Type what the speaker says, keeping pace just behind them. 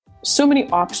so many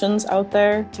options out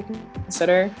there to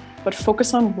consider, but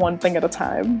focus on one thing at a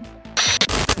time.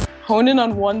 Hone in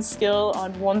on one skill,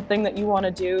 on one thing that you want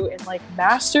to do, and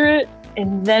master it,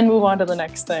 and then move on to the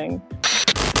next thing.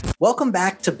 Welcome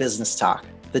back to Business Talk,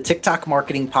 the TikTok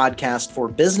marketing podcast for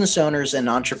business owners and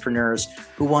entrepreneurs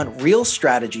who want real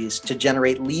strategies to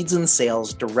generate leads and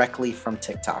sales directly from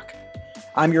TikTok.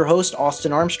 I'm your host,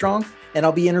 Austin Armstrong, and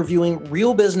I'll be interviewing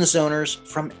real business owners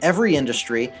from every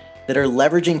industry that are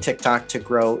leveraging TikTok to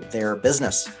grow their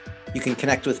business. You can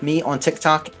connect with me on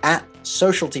TikTok at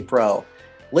SocialtyPro.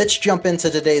 Let's jump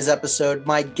into today's episode.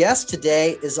 My guest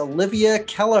today is Olivia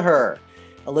Kelliher.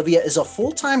 Olivia is a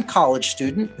full-time college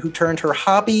student who turned her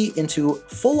hobby into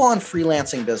full-on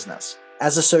freelancing business.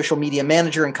 As a social media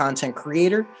manager and content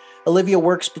creator, Olivia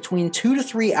works between 2 to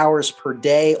 3 hours per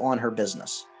day on her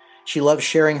business. She loves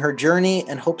sharing her journey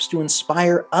and hopes to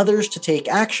inspire others to take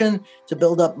action to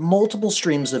build up multiple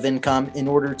streams of income in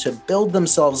order to build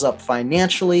themselves up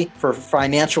financially for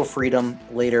financial freedom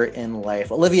later in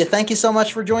life. Olivia, thank you so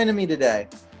much for joining me today.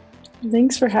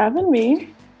 Thanks for having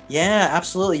me. Yeah,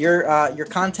 absolutely. Your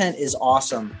content is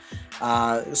awesome.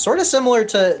 Sort of similar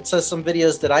to some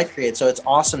videos that I create. So it's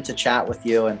awesome to chat with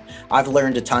you. And I've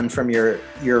learned a ton from your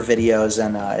videos.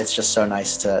 And it's just so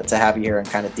nice to have you here and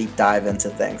kind of deep dive into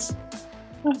things.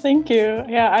 Oh, thank you.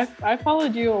 Yeah, I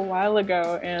followed you a while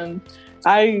ago, and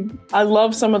I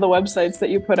love some of the websites that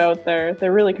you put out there.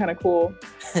 They're really kind of cool.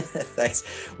 Thanks.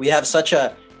 We have such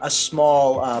a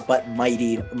small but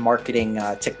mighty marketing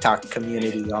TikTok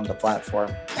community on the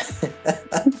platform.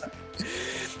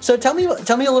 So tell me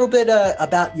a little bit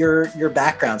about your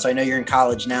background. So I know you're in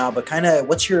college now, but kind of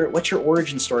what's your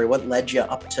origin story? What led you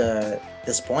up to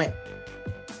this point?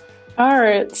 All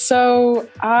right. So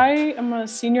I am a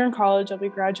senior in college. I'll be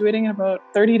graduating in about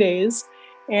 30 days.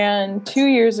 And 2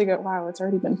 years ago, wow, it's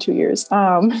already been 2 years.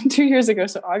 2 years ago,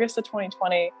 so August of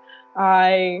 2020,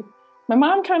 my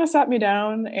mom kind of sat me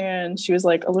down and she was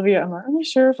like, Olivia, I'm not really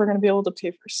sure if we're going to be able to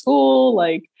pay for school.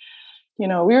 We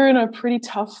were in a pretty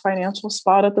tough financial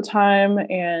spot at the time,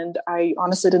 and I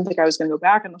honestly didn't think I was going to go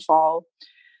back in the fall.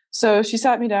 So she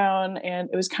sat me down, and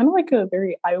it was kind of like a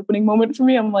very eye-opening moment for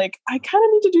me. I'm like, I kind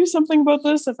of need to do something about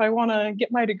this if I want to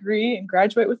get my degree and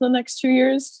graduate within the next 2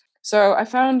 years. So I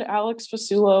found Alex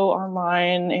Fasulo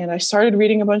online, and I started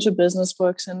reading a bunch of business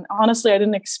books. And honestly, I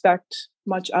didn't expect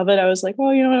much of it. I was like,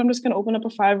 well, I'm just going to open up a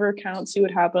Fiverr account, see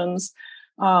what happens.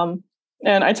 And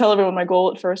I tell everyone my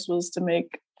goal at first was to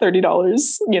make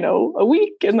 $30, a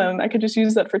week. And then I could just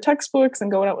use that for textbooks and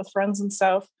going out with friends and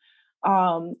stuff.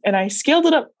 And I scaled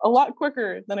it up a lot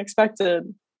quicker than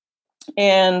expected.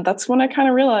 And that's when I kind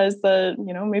of realized that,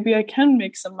 maybe I can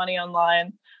make some money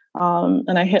online.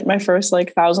 And I hit my first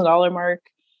 $1,000 mark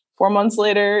 4 months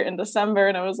later in December.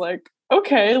 And I was like,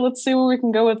 okay, let's see where we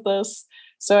can go with this.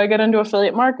 So I got into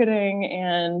affiliate marketing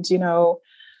and,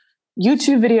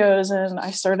 YouTube videos, and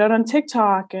I started out on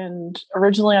TikTok. And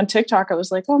originally on TikTok, I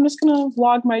was like, I'm just going to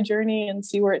vlog my journey and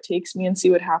see where it takes me and see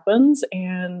what happens.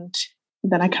 And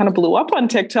then I kind of blew up on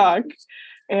TikTok.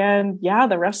 And yeah,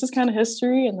 the rest is kind of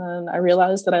history. And then I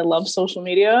realized that I love social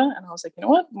media, and I was like, you know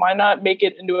what, why not make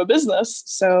it into a business?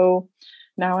 So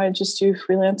now I just do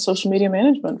freelance social media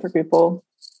management for people.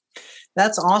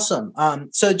 That's awesome.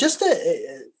 So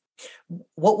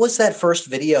what was that first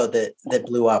video that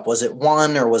blew up? Was it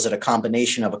one, or was it a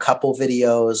combination of a couple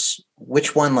videos?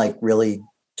 Which one really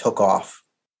took off?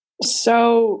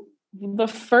 So the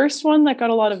first one that got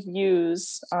a lot of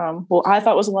views, I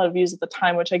thought was a lot of views at the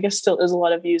time, which I guess still is a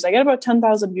lot of views. I got about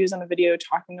 10,000 views on a video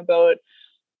talking about,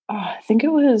 I think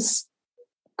it was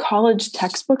college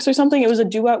textbooks or something. It was a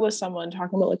duet with someone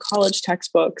talking about college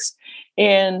textbooks.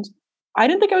 And I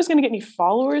didn't think I was going to get any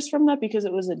followers from that because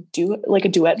it was a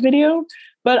duet video,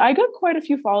 but I got quite a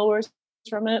few followers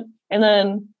from it. And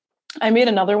then I made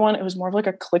another one. It was more of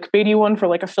a clickbaity one for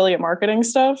affiliate marketing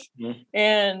stuff. Mm-hmm.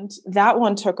 And that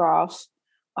one took off.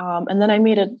 And then I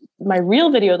made my real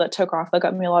video that took off that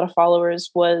got me a lot of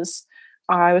followers was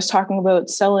I was talking about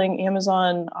selling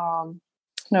Amazon,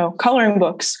 coloring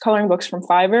books from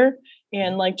Fiverr,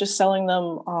 and just selling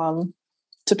them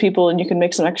to people, and you can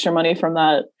make some extra money from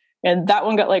that. And that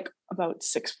one got about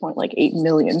 6.8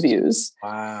 million views.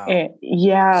 Wow. And,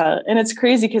 yeah. And it's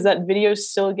crazy because that video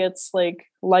still gets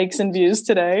likes and views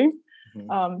today,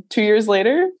 2 years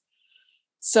later.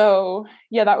 So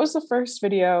yeah, that was the first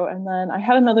video. And then I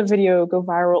had another video go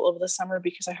viral over the summer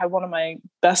because I had one of my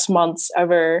best months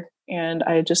ever. And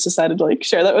I just decided to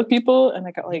share that with people. And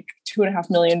I got 2.5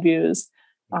 million views.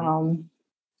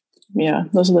 Yeah,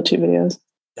 those are the two videos.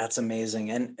 That's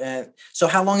amazing. And so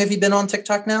how long have you been on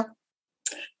TikTok now?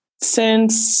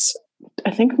 Since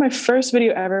I think my first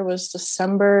video ever was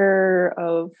December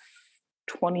of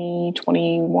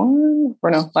 2021,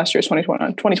 or no, last year was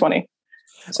 2020.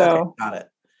 So Okay, got it.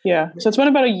 yeah. So it's been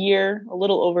about a year, a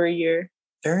little over a year.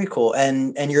 Very cool.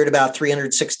 And you're at about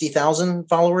 360,000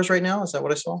 followers right now. Is that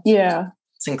what I saw? Yeah.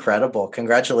 It's incredible.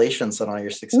 Congratulations on all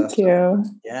your success. Thank you.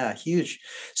 Yeah, huge.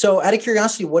 So out of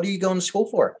curiosity, what are you going to school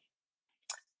for?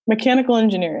 Mechanical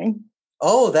engineering.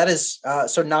 Oh, that is,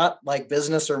 so not like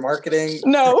business or marketing?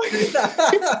 No.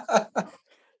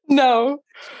 No.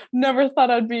 Never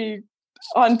thought I'd be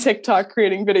on TikTok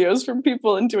creating videos from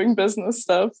people and doing business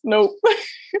stuff. Nope.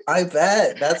 I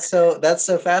bet. That's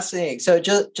so fascinating. So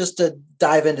just to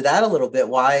dive into that a little bit,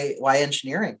 why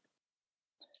engineering?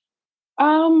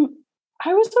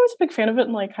 I was always a big fan of it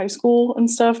in like high school and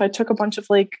stuff. I took a bunch of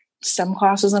like STEM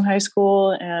classes in high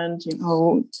school, and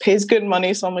pays good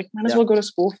money, so I'm like, might as well go to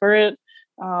school for it.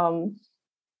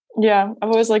 Yeah, I've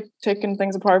always like taken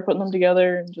things apart, putting them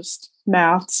together, and just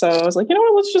math. So I was like, you know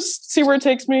what, let's just see where it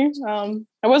takes me. I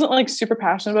wasn't like super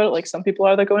passionate about it like some people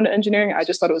are that go into engineering. I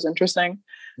just thought it was interesting.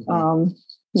 Mm-hmm.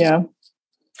 Yeah.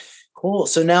 Cool.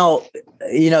 So now,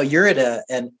 you're at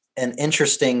an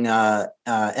interesting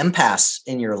impasse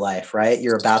in your life, right?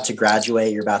 You're about to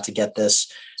graduate. You're about to get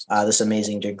this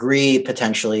amazing degree,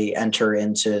 potentially enter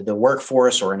into the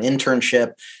workforce or an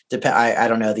internship. I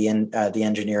don't know the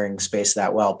engineering space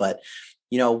that well, but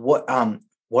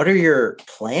what are your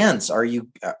plans? Are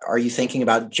you thinking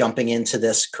about jumping into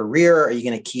this career? Are you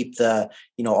going to keep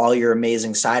all your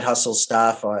amazing side hustle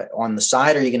stuff on the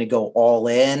side? Are you going to go all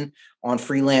in on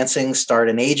freelancing, start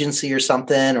an agency or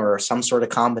something, or some sort of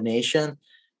combination?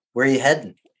 Where are you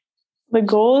heading? The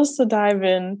goal is to dive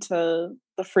into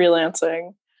the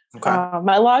freelancing. Okay.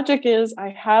 My logic is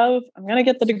I'm going to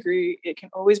get the degree. It can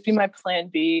always be my plan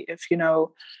B if,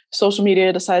 social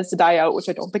media decides to die out, which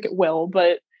I don't think it will,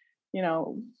 but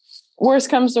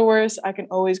worst comes to worst, I can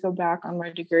always go back on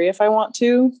my degree if I want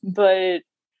to. But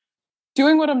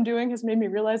doing what I'm doing has made me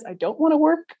realize I don't want to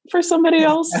work for somebody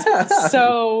else.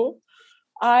 So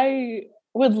I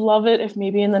would love it if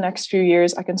maybe in the next few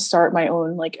years I can start my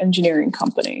own like engineering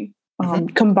company,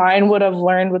 combine what I've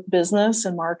learned with business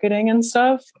and marketing and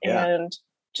stuff, and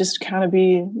just kind of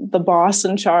be the boss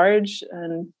in charge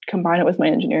and combine it with my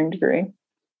engineering degree.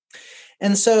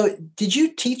 And so did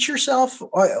you teach yourself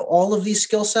all of these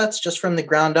skill sets just from the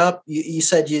ground up? You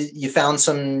said you found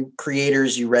some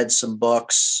creators, you read some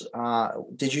books.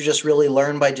 Did you just really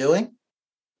learn by doing?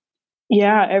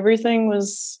 Yeah,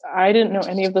 I didn't know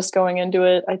any of this going into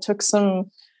it. I took some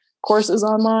courses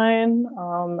online,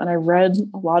 and I read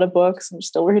a lot of books. I'm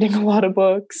still reading a lot of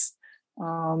books.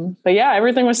 But yeah,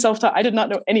 everything was self-taught. I did not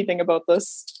know anything about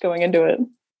this going into it.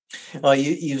 Well,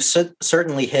 you've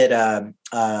certainly hit a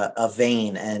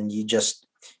vein, and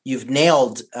you've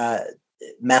nailed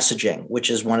messaging, which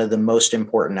is one of the most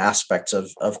important aspects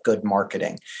of good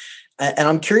marketing. And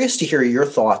I'm curious to hear your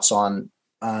thoughts on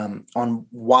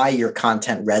why your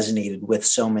content resonated with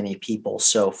so many people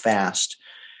so fast.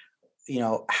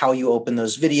 How you open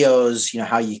those videos,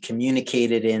 how you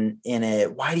communicated in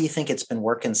it. Why do you think it's been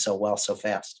working so well so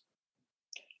fast?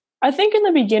 I think in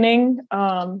the beginning,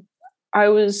 I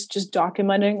was just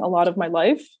documenting a lot of my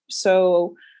life.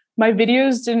 So my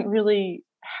videos didn't really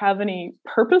have any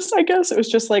purpose, I guess. It was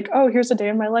just like, oh, here's a day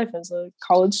in my life as a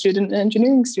college student, an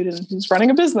engineering student who's running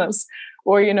a business.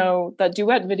 Or, that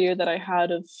duet video that I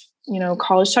had of,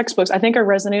 college textbooks. I think I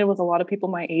resonated with a lot of people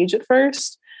my age at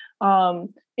first.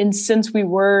 And since we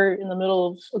were in the middle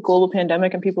of a global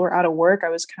pandemic and people were out of work, I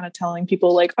was kind of telling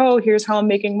people like, oh, here's how I'm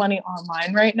making money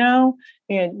online right now.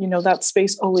 And, that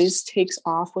space always takes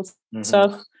off with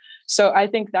stuff. So I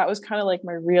think that was kind of like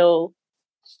my real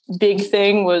big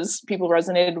thing was people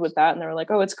resonated with that. And they were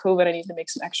like, oh, it's COVID. I need to make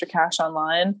some extra cash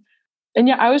online. And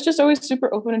yeah, I was just always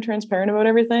super open and transparent about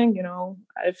everything.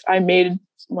 If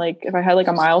I had like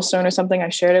a milestone or something, I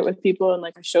shared it with people and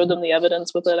like I showed them the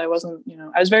evidence with it. I wasn't,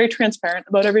 I was very transparent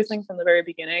about everything from the very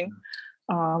beginning.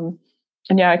 And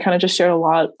yeah, I kind of just shared a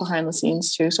lot behind the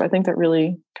scenes too. So I think that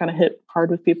really kind of hit hard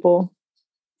with people.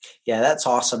 Yeah, that's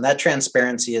awesome. That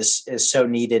transparency is so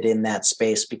needed in that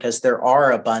space because there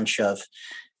are a bunch of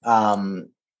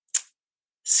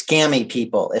scammy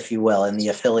people, if you will, in the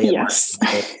affiliate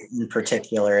market in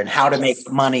particular, and how to make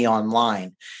money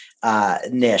online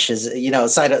niche is,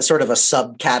 sort of a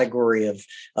subcategory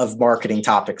of marketing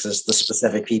topics is the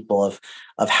specific people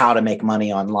of how to make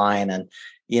money online. And,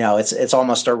 it's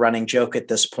almost a running joke at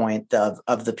this point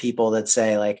of the people that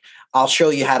say like, I'll show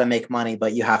you how to make money,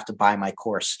 but you have to buy my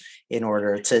course in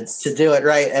order to do it.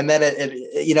 Right. And then it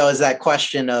is that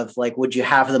question of like, would you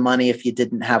have the money if you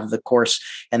didn't have the course?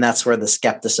 And that's where the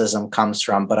skepticism comes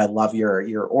from. But I love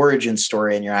your origin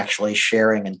story, and you're actually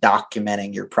sharing and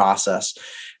documenting your process,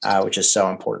 which is so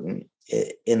important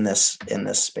in this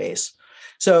space.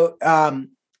 So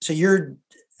you're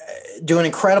doing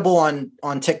incredible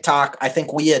on TikTok. I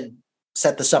think we had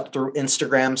set this up through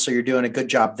Instagram, so you're doing a good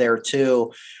job there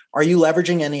too. Are you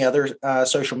leveraging any other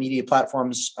social media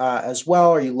platforms as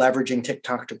well? Are you leveraging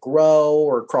TikTok to grow,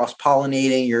 or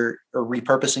cross-pollinating or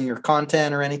repurposing your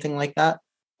content or anything like that?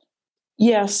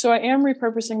 Yeah, so I am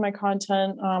repurposing my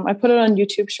content. I put it on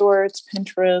YouTube Shorts,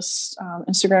 Pinterest,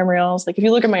 Instagram Reels. Like if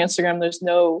you look at my Instagram, there's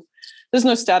no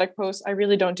static posts. I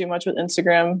really don't do much with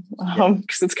Instagram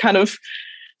because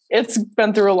it's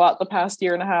been through a lot the past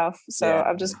year and a half. So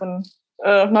I've just been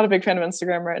not a big fan of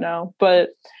Instagram right now.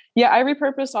 But yeah, I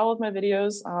repurpose all of my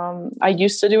videos. I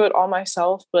used to do it all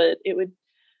myself, but it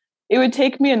would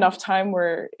take me enough time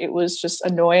where it was just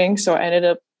annoying. So I ended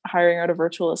up hiring out a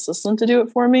virtual assistant to do it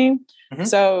for me. Mm-hmm.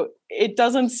 So it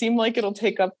doesn't seem like it'll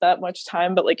take up that much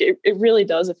time, but like it really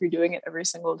does if you're doing it every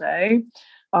single day.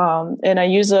 And I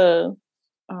use a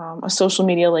social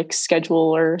media like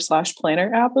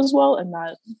scheduler/planner app as well. And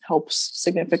that helps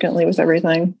significantly with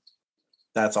everything.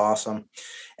 That's awesome.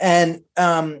 And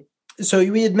so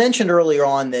we had mentioned earlier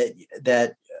on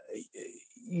that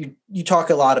you talk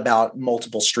a lot about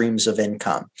multiple streams of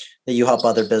income that you help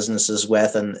other businesses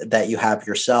with and that you have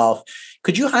yourself.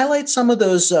 Could you highlight some of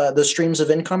those streams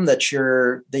of income that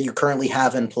you currently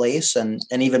have in place, and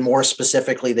even more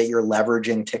specifically that you're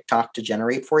leveraging TikTok to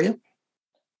generate for you?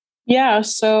 Yeah,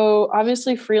 so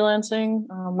obviously freelancing,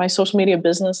 my social media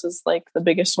business is like the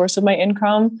biggest source of my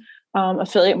income.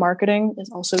 Affiliate marketing is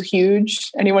also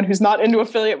huge. Anyone who's not into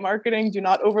affiliate marketing, do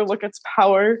not overlook its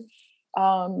power.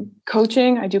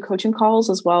 Coaching, I do coaching calls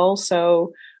as well.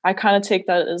 So I kind of take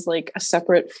that as like a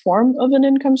separate form of an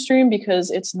income stream because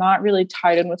it's not really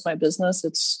tied in with my business.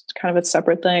 It's kind of a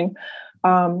separate thing.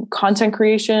 Content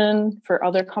creation for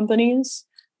other companies,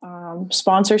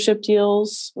 sponsorship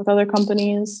deals with other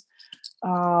companies.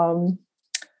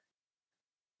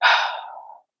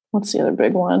 What's the other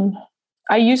big one?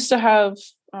 I used to have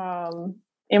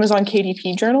Amazon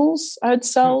KDP journals I'd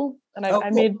sell, and I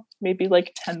made maybe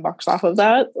like $10 off of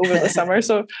that over the summer.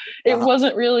 So it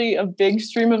wasn't really a big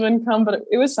stream of income, but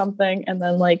it was something. And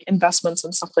then like investments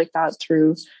and stuff like that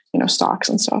through, stocks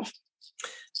and stuff.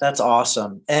 That's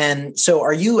awesome. And so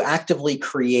are you actively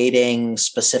creating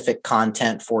specific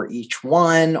content for each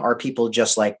one? Are people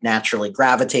just like naturally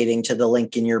gravitating to the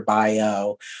link in your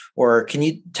bio? Or can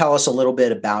you tell us a little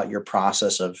bit about your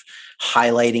process of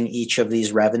highlighting each of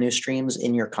these revenue streams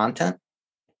in your content?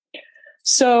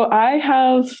 So I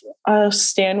have a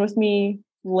Stand With Me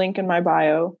link in my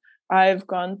bio. I've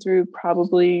gone through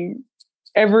probably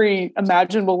every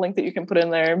imaginable link that you can put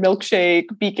in there: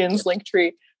 Milkshake, Beacons,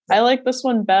 Linktree. I like this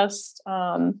one best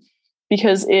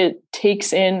because it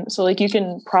takes in, so like you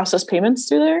can process payments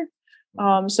through there.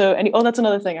 That's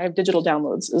another thing. I have digital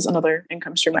downloads is another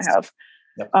income stream I have.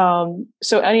 Yep.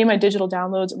 So any of my digital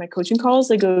downloads and my coaching calls,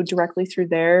 they go directly through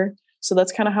there. So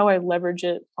that's kind of how I leverage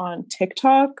it on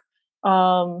TikTok.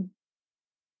 But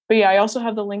yeah, I also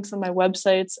have the links on my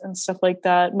websites and stuff like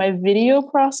that. My video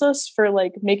process for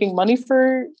like making money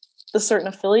for the certain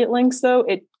affiliate links, though,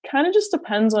 it kind of just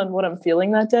depends on what I'm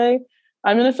feeling that day.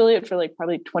 I'm an affiliate for like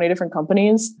probably 20 different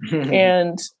companies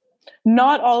and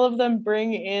not all of them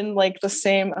bring in like the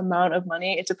same amount of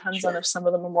money. It depends on if some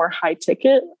of them are more high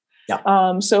ticket.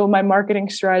 Yeah. So my marketing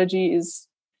strategy is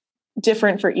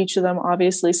different for each of them,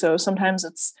 obviously. So sometimes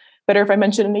it's better if I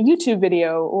mention in a YouTube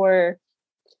video, or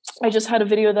I just had a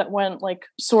video that went like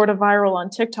sort of viral on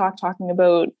TikTok talking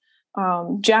about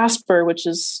Jasper, which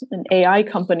is an AI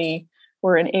company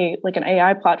or an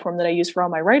AI platform that I use for all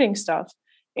my writing stuff.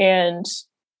 And,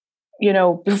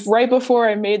 right before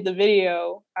I made the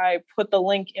video, I put the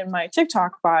link in my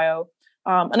TikTok bio.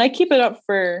 And I keep it up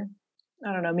for,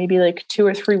 I don't know, maybe like 2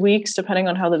 or 3 weeks, depending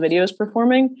on how the video is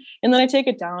performing. And then I take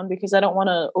it down because I don't want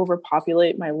to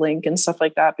overpopulate my link and stuff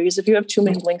like that. Because if you have too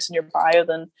many links in your bio,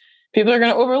 then people are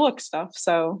going to overlook stuff.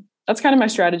 So that's kind of my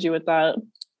strategy with that.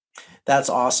 That's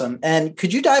awesome. And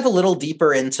could you dive a little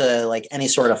deeper into like any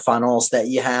sort of funnels that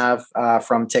you have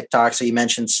from TikTok? So you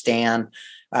mentioned Stan,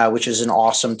 which is an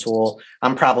awesome tool.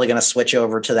 I'm probably going to switch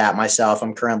over to that myself.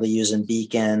 I'm currently using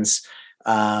Beacons,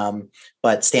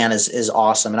 but Stan is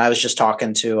awesome. And I was just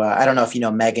talking to, I don't know if you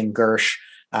know Megan Gersh.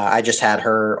 I just had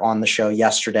her on the show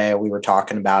yesterday. We were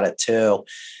talking about it too.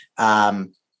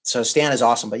 So Stan is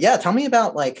awesome. But yeah, tell me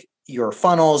about like your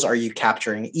funnels. Are you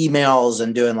capturing emails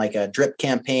and doing like a drip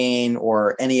campaign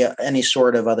or any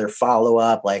sort of other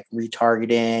follow-up like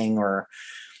retargeting, or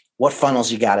what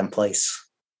funnels you got in place?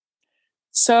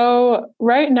 So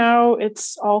right now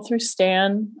it's all through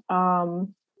Stan.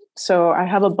 So I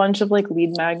have a bunch of like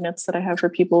lead magnets that I have for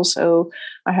people. So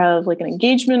I have like an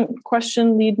engagement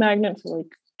question lead magnet for like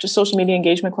just social media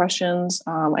engagement questions.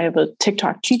 I have a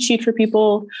TikTok cheat sheet for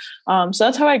people. So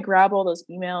that's how I grab all those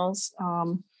emails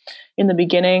in the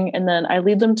beginning. And then I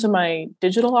lead them to my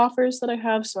digital offers that I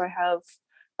have. So I have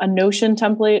a Notion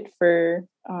template for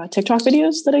TikTok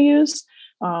videos that I use.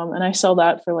 And I sell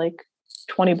that for like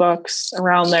 $20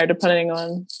 around there, depending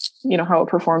on, how it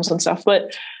performs and stuff.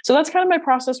 But so that's kind of my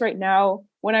process right now.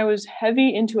 When I was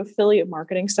heavy into affiliate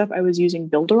marketing stuff, I was using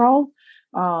Builderall.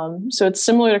 So it's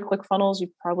similar to ClickFunnels.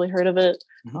 You've probably heard of it.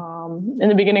 In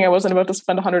the beginning, I wasn't about to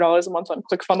spend $100 a month on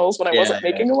ClickFunnels when I wasn't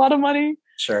making a lot of money.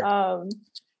 Sure.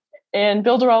 And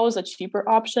Builderall was a cheaper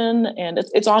option, and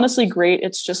it's honestly great.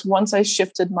 It's just once I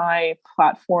shifted my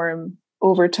platform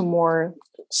over to more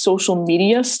social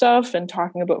media stuff and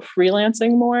talking about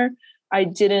freelancing more, I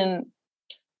didn't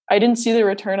see the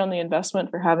return on the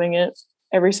investment for having it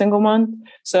every single month.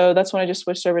 So that's when I just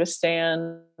switched over to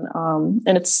Stan. And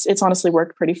it's honestly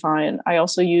worked pretty fine. I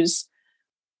also use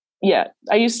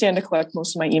Stan to collect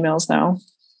most of my emails now.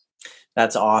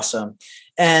 That's awesome.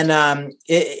 And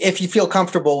if you feel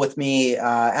comfortable with me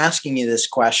asking you this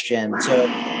question,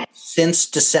 so since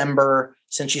December,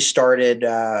 since you started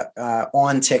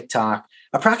on TikTok,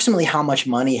 approximately how much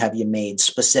money have you made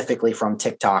specifically from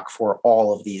TikTok for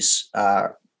all of these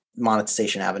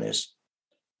monetization avenues?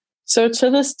 So to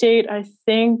this date, I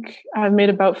think I've made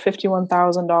about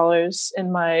 $51,000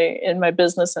 in my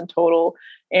business in total.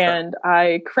 And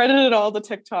I credited all the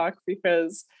TikTok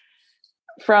because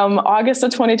from August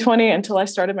of 2020 until I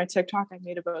started my TikTok, I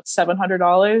made about $700.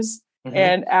 Mm-hmm.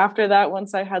 And after that,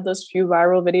 once I had those few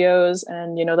viral videos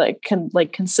and,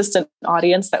 that consistent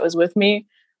audience that was with me,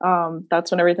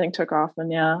 that's when everything took off.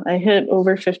 And I hit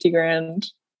over 50 grand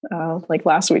like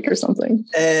last week or something.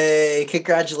 Hey,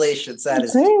 congratulations. That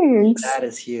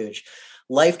is huge.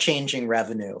 Life-changing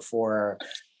revenue for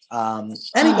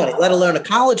anybody, let alone a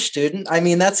college student. I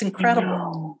mean, that's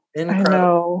incredible. I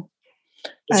know.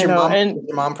 Is your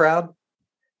mom proud?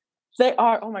 They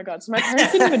are. Oh my God. So my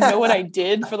parents didn't even know what I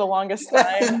did for the longest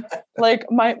time. Like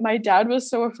my dad was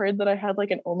so afraid that I had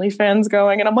like an OnlyFans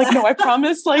going. And I'm like, no, I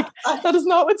promise. Like that is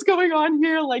not what's going on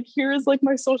here. Like here is like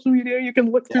my social media. You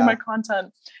can look through my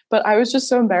content. But I was just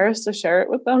so embarrassed to share it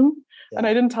with them. Yeah. And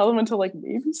I didn't tell them until like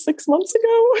maybe 6 months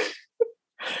ago.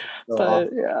 But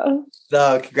yeah.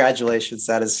 No, congratulations.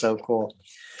 That is so cool.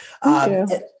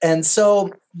 And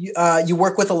so you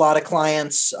work with a lot of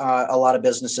clients, a lot of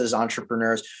businesses,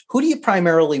 entrepreneurs. Who do you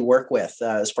primarily work with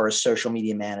as far as social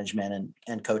media management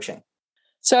and coaching?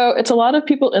 So it's a lot of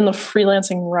people in the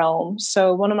freelancing realm.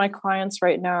 So one of my clients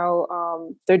right now,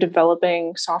 they're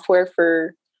developing software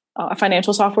for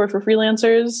financial software for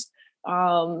freelancers.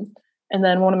 And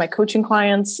then one of my coaching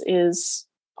clients is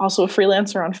also a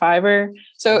freelancer on Fiverr.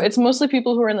 So it's mostly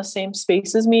people who are in the same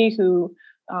space as me who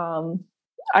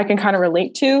I can kind of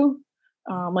relate to.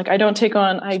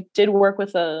 I did work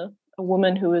with a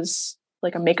woman who was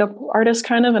like a makeup artist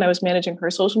kind of, and I was managing her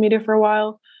social media for a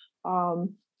while.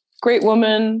 Great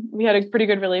woman. We had a pretty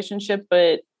good relationship,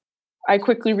 but I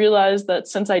quickly realized that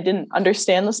since I didn't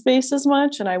understand the space as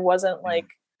much and I wasn't like,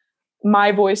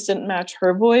 my voice didn't match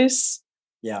her voice.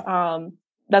 Yeah.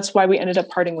 That's why we ended up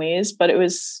parting ways, but it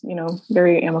was,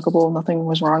 very amicable. Nothing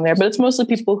was wrong there, but it's mostly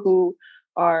people who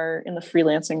are in the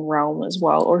freelancing realm as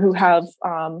well, or who have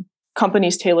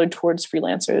companies tailored towards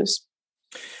freelancers.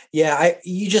 Yeah,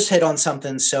 you just hit on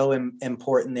something so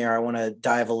important there. I want to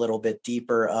dive a little bit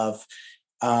deeper of,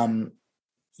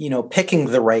 picking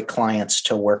the right clients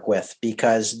to work with,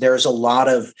 because there's a lot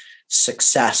of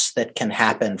success that can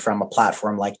happen from a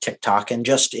platform like TikTok and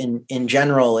just in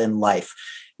general in life.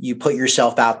 You put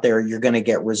yourself out there, you're going to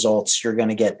get results. You're going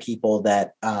to get people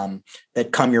that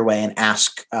come your way and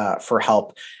ask for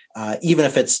help, even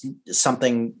if it's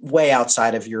something way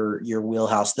outside of your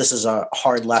wheelhouse. This is a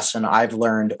hard lesson I've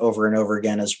learned over and over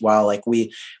again as well. Like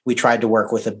we tried to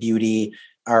work with a beauty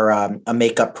or a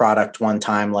makeup product one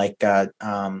time, like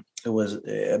it was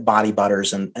body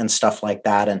butters and stuff like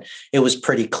that, and it was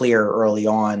pretty clear early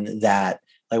on that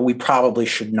like we probably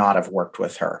should not have worked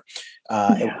with her.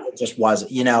 It just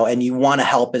wasn't, and you want to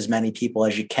help as many people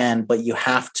as you can, but you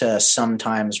have to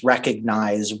sometimes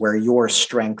recognize where your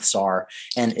strengths are.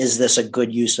 And is this a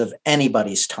good use of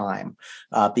anybody's time?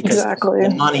 Because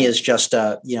the money is just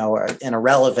an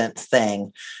irrelevant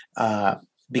thing.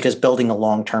 because building a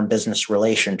long-term business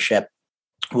relationship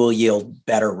will yield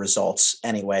better results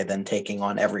anyway than taking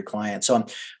on every client. So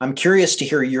I'm curious to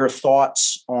hear your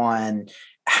thoughts on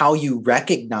how you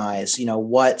recognize,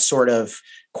 what sort of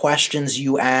questions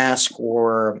you ask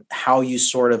or how you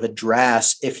sort of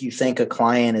address if you think a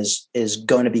client is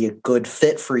going to be a good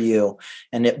fit for you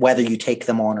and whether you take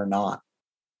them on or not.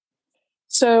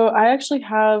 So I actually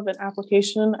have an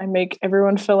application I make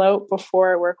everyone fill out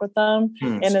before I work with them.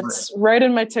 And Smart. It's right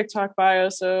in my TikTok bio.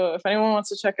 So if anyone wants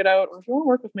to check it out or if you want to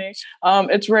work with me,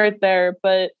 it's right there.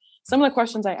 But some of the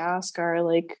questions I ask are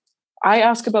like, I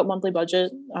ask about monthly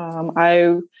budget.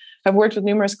 I've worked with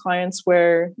numerous clients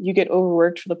where you get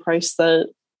overworked for the price that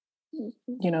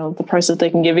they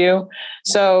can give you.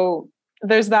 So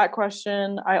there's that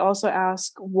question. I also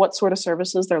ask what sort of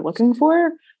services they're looking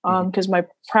for. Because my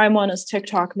prime one is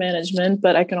TikTok management,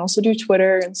 but I can also do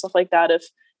Twitter and stuff like that if,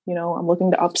 I'm looking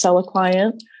to upsell a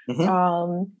client.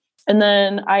 And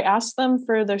then I ask them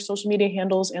for their social media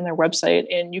handles and their website.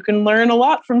 And you can learn a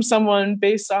lot from someone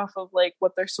based off of like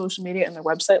what their social media and their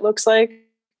website looks like.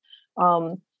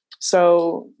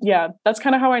 So yeah, that's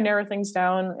kind of how I narrow things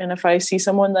down. And if I see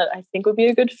someone that I think would be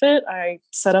a good fit, I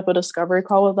set up a discovery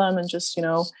call with them and just,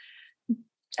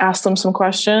 ask them some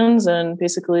questions, and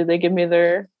basically they give me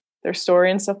their story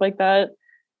and stuff like that.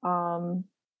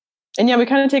 And yeah, we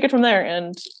kind of take it from there.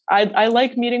 And I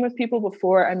like meeting with people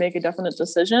before I make a definite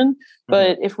decision.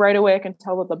 But if right away I can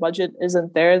tell that the budget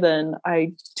isn't there, then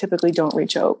I typically don't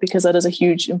reach out, because that is a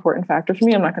huge important factor for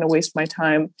me. I'm not going to waste my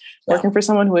time working for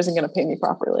someone who isn't going to pay me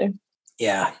properly.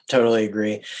 Yeah, totally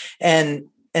agree. And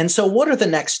so what are the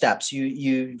next steps?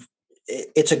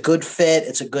 It's a good fit.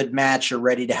 It's a good match. You're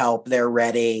ready to help. They're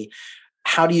ready.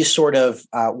 How do you sort of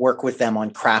work with them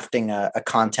on crafting a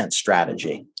content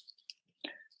strategy?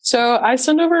 So I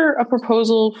send over a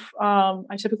proposal.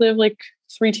 I typically have like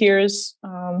 3 tiers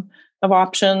of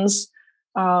options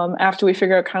after we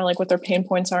figure out kind of like what their pain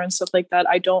points are and stuff like that.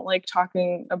 I don't like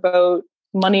talking about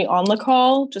money on the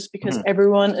call just because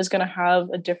everyone is going to have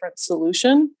a different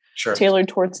solution tailored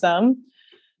towards them.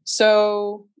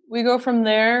 So we go from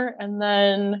there, and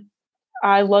then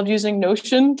I love using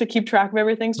Notion to keep track of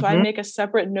everything. So I make a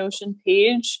separate Notion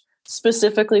page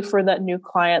specifically for that new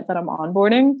client that I'm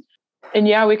onboarding. And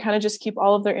yeah, we kind of just keep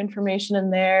all of their information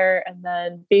in there. And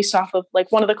then based off of like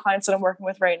one of the clients that I'm working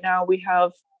with right now,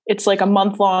 it's like a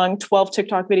month-long 12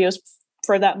 TikTok videos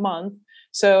for that month.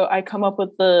 So I come up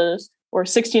with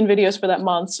 16 videos for that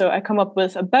month. So I come up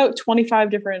with about 25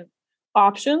 different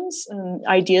options and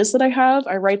ideas that I have.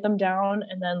 I write them down,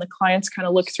 and then the clients kind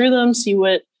of look through them, see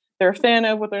what they're a fan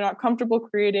of, what they're not comfortable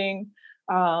creating,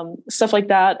 stuff like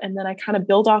that. And then I kind of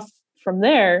build off from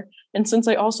there. And since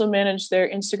I also manage their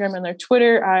Instagram and their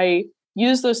Twitter, I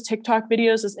use those TikTok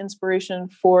videos as inspiration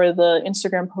for the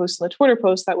Instagram posts and the Twitter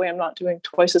posts. That way I'm not doing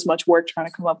twice as much work trying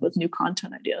to come up with new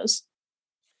content ideas.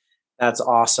 That's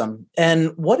awesome.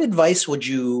 And what advice would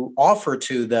you offer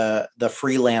to the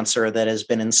freelancer that has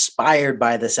been inspired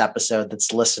by this episode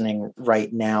that's listening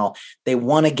right now? They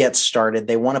want to get started.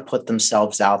 They want to put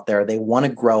themselves out there. They want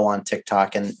to grow on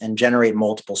TikTok and generate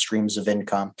multiple streams of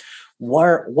income.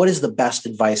 What is the best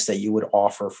advice that you would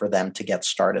offer for them to get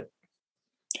started?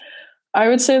 I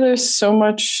would say there's so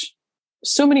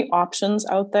many options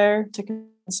out there to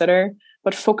consider,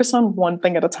 but focus on one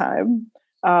thing at a time.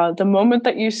 The moment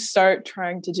that you start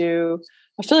trying to do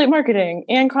affiliate marketing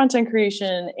and content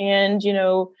creation and,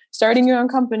 starting your own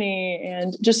company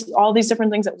and just all these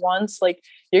different things at once, like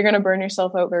you're going to burn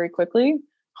yourself out very quickly.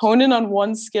 Hone in on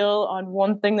one skill, on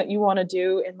one thing that you want to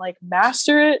do, and like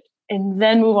master it, and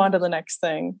then move on to the next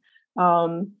thing.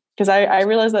 Because I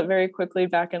realized that very quickly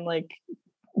back in like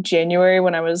January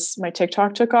when my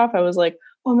TikTok took off. I was like,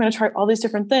 oh, I'm going to try all these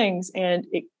different things, and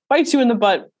it bites you in the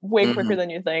butt way quicker than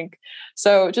you think.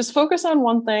 So just focus on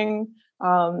one thing.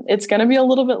 It's going to be a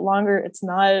little bit longer. It's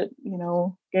not,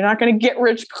 you're not going to get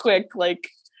rich quick. Like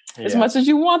as much as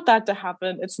you want that to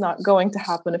happen, it's not going to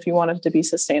happen if you want it to be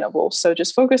sustainable. So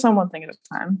just focus on one thing at a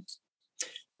time.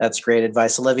 That's great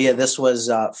advice. Olivia, this was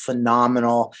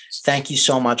phenomenal. Thank you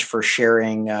so much for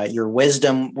sharing your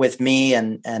wisdom with me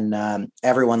and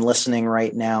everyone listening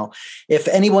right now. If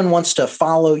anyone wants to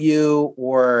follow you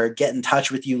or get in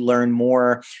touch with you, learn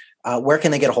more, where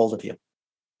can they get a hold of you?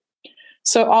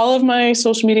 So all of my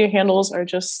social media handles are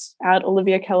just at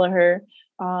Olivia Kelliher.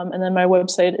 And then my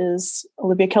website is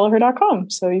oliviakelliher.com.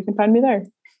 So you can find me there.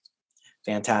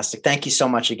 Fantastic. Thank you so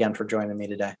much again for joining me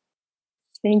today.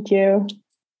 Thank you.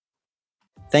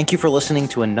 Thank you for listening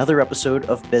to another episode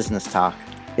of Business Talk.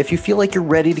 If you feel like you're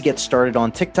ready to get started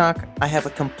on TikTok, I have a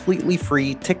completely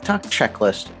free TikTok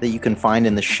checklist that you can find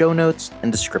in the show notes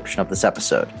and description of this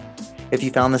episode. If you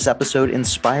found this episode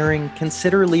inspiring,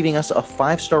 consider leaving us a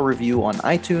 5-star review on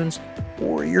iTunes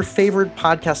or your favorite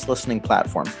podcast listening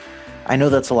platform. I know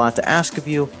that's a lot to ask of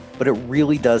you, but it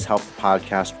really does help the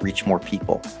podcast reach more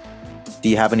people. Do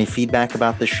you have any feedback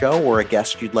about the show or a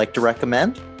guest you'd like to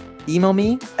recommend? Email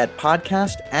me at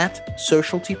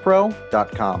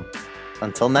podcast@socialtypro.com.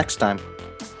 Until next time.